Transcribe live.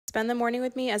Spend the morning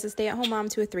with me as a stay-at-home mom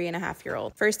to a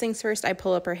 3.5-year-old. First things first, I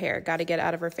pull up her hair. Gotta get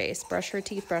out of her face. Brush her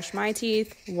teeth, brush my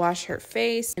teeth, wash her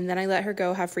face, and then I let her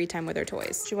go have free time with her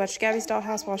toys. She watched Gabby's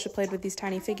dollhouse while she played with these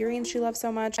tiny figurines she loves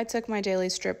so much. I took my daily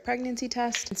strip pregnancy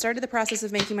test and started the process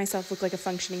of making myself look like a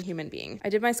functioning human being. I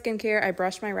did my skincare, I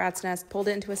brushed my rat's nest, pulled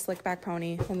it into a slick back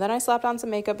pony, and then I slapped on some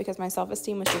makeup because my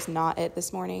self-esteem was just not it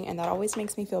this morning, and that always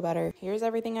makes me feel better. Here's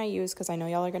everything I use because I know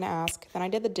y'all are gonna ask. Then I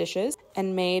did the dishes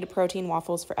and made protein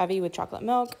waffles for Evie with chocolate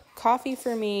milk, coffee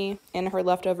for me, and her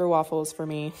leftover waffles for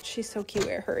me. She's so cute,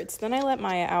 it hurts. Then I let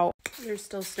Maya out. There's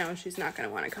still snow, she's not gonna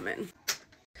want to come in.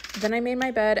 Then I made my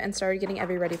bed and started getting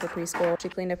Evie ready for preschool. She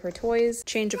cleaned up her toys,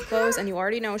 change of clothes, and you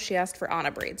already know she asked for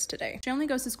Anna braids today. She only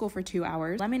goes to school for 2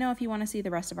 hours. Let me know if you want to see the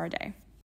rest of our day.